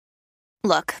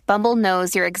Look, Bumble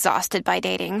knows you're exhausted by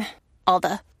dating. All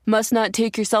the must not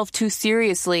take yourself too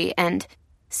seriously and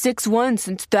 6'1"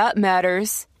 since that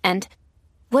matters. And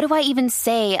what do I even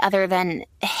say other than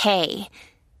hey?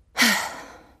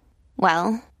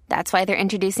 Well, that's why they're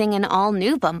introducing an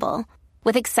all-new Bumble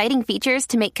with exciting features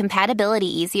to make compatibility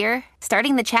easier,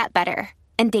 starting the chat better,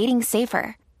 and dating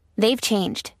safer. They've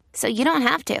changed, so you don't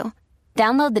have to.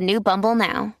 Download the new Bumble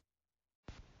now.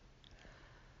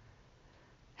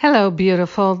 Hello,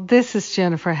 beautiful. This is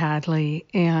Jennifer Hadley,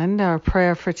 and our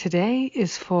prayer for today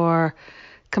is for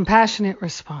compassionate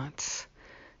response.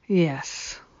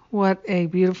 Yes, what a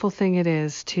beautiful thing it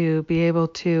is to be able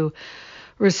to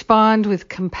respond with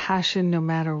compassion no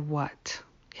matter what.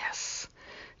 Yes,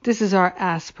 this is our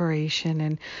aspiration,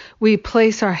 and we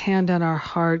place our hand on our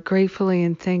heart gratefully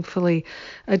and thankfully,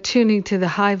 attuning to the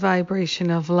high vibration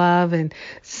of love and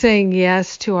saying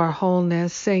yes to our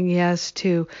wholeness, saying yes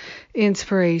to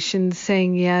inspiration,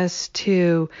 saying yes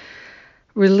to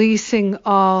releasing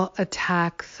all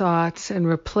attack thoughts and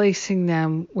replacing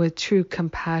them with true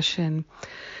compassion.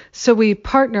 So we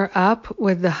partner up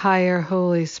with the higher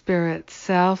Holy Spirit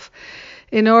self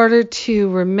in order to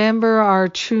remember our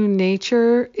true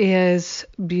nature is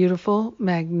beautiful,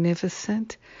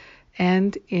 magnificent,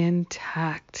 and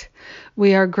intact.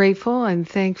 We are grateful and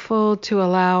thankful to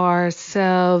allow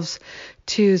ourselves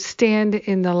to stand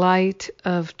in the light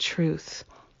of truth.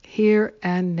 Here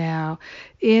and now,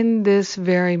 in this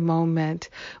very moment,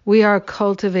 we are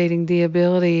cultivating the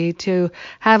ability to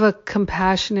have a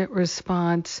compassionate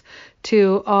response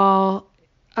to all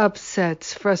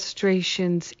upsets,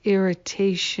 frustrations,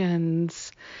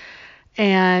 irritations,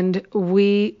 and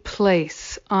we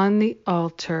place on the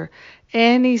altar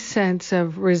any sense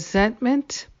of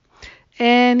resentment,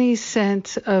 any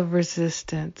sense of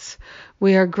resistance.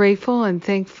 We are grateful and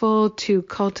thankful to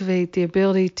cultivate the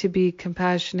ability to be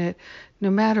compassionate no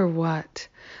matter what,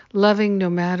 loving no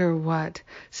matter what,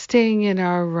 staying in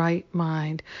our right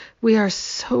mind. We are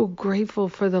so grateful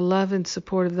for the love and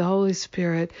support of the Holy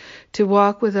Spirit to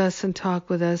walk with us and talk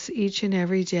with us each and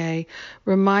every day,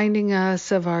 reminding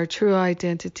us of our true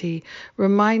identity,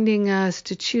 reminding us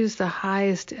to choose the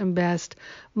highest and best,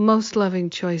 most loving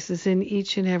choices in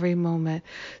each and every moment.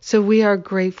 So we are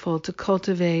grateful to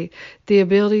cultivate the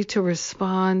ability to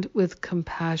respond with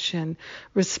compassion.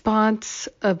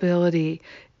 Responsibility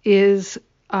is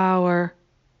our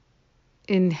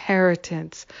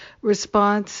inheritance.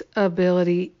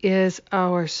 Responsibility is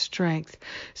our strength.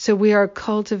 So we are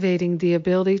cultivating the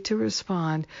ability to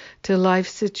respond to life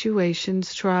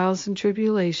situations, trials, and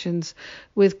tribulations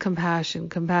with compassion.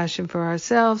 Compassion for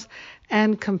ourselves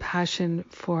and compassion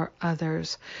for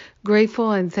others.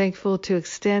 Grateful and thankful to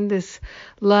extend this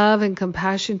love and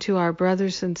compassion to our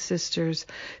brothers and sisters,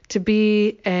 to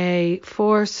be a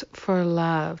force for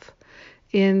love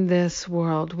in this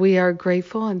world. We are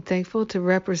grateful and thankful to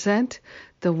represent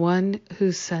the one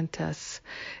who sent us.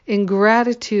 In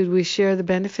gratitude, we share the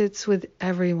benefits with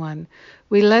everyone.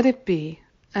 We let it be,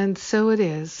 and so it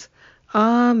is.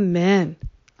 Amen.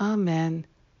 Amen.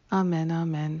 Amen.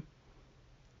 Amen.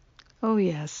 Oh,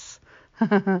 yes.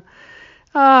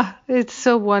 It's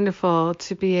so wonderful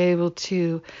to be able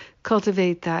to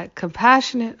cultivate that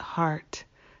compassionate heart,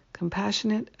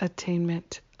 compassionate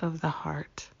attainment of the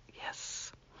heart.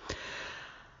 Yes.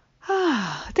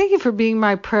 Thank you for being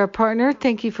my prayer partner.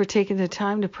 Thank you for taking the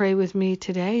time to pray with me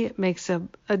today. It makes a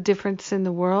difference in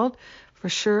the world, for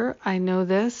sure. I know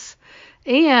this.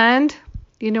 And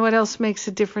you know what else makes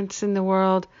a difference in the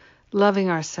world? Loving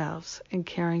ourselves and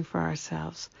caring for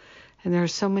ourselves. And there are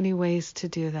so many ways to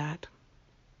do that.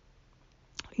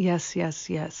 Yes,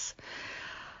 yes, yes.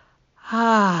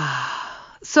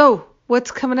 So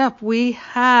what's coming up? We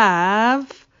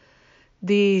have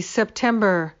the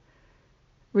September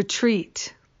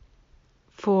retreat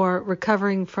for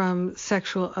recovering from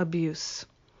sexual abuse.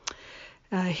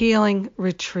 Healing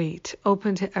retreat,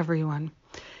 open to everyone,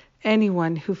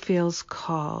 anyone who feels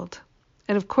called.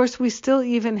 And of course, we still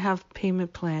even have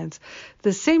payment plans.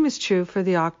 The same is true for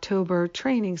the October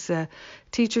trainings, the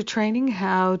teacher training,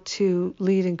 how to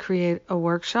lead and create a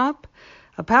workshop,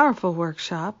 a powerful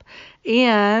workshop.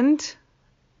 And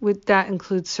with that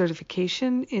includes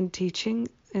certification in teaching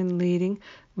and leading,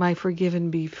 my Forgive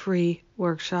and Be Free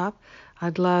workshop.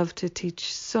 I'd love to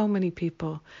teach so many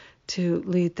people to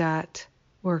lead that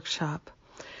workshop.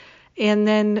 And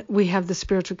then we have the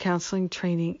Spiritual Counseling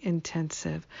Training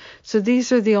Intensive. So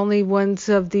these are the only ones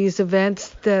of these events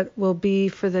that will be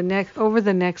for over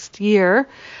the next year.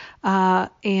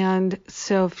 And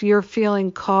so if you're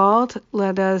feeling called,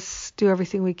 let us do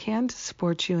everything we can to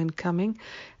support you in coming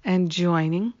and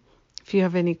joining. If you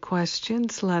have any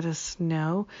questions, let us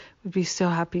know. We'd be so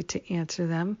happy to answer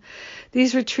them.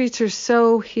 These retreats are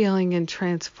so healing and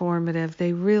transformative.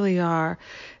 They really are.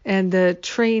 And the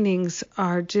trainings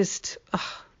are just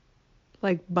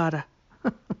like butter.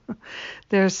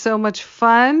 They're so much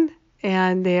fun,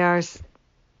 and they are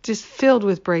just filled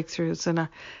with breakthroughs. And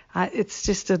it's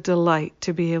just a delight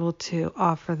to be able to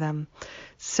offer them.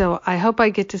 So I hope I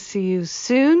get to see you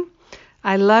soon.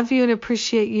 I love you and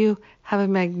appreciate you. Have a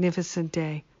magnificent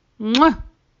day. Mwah!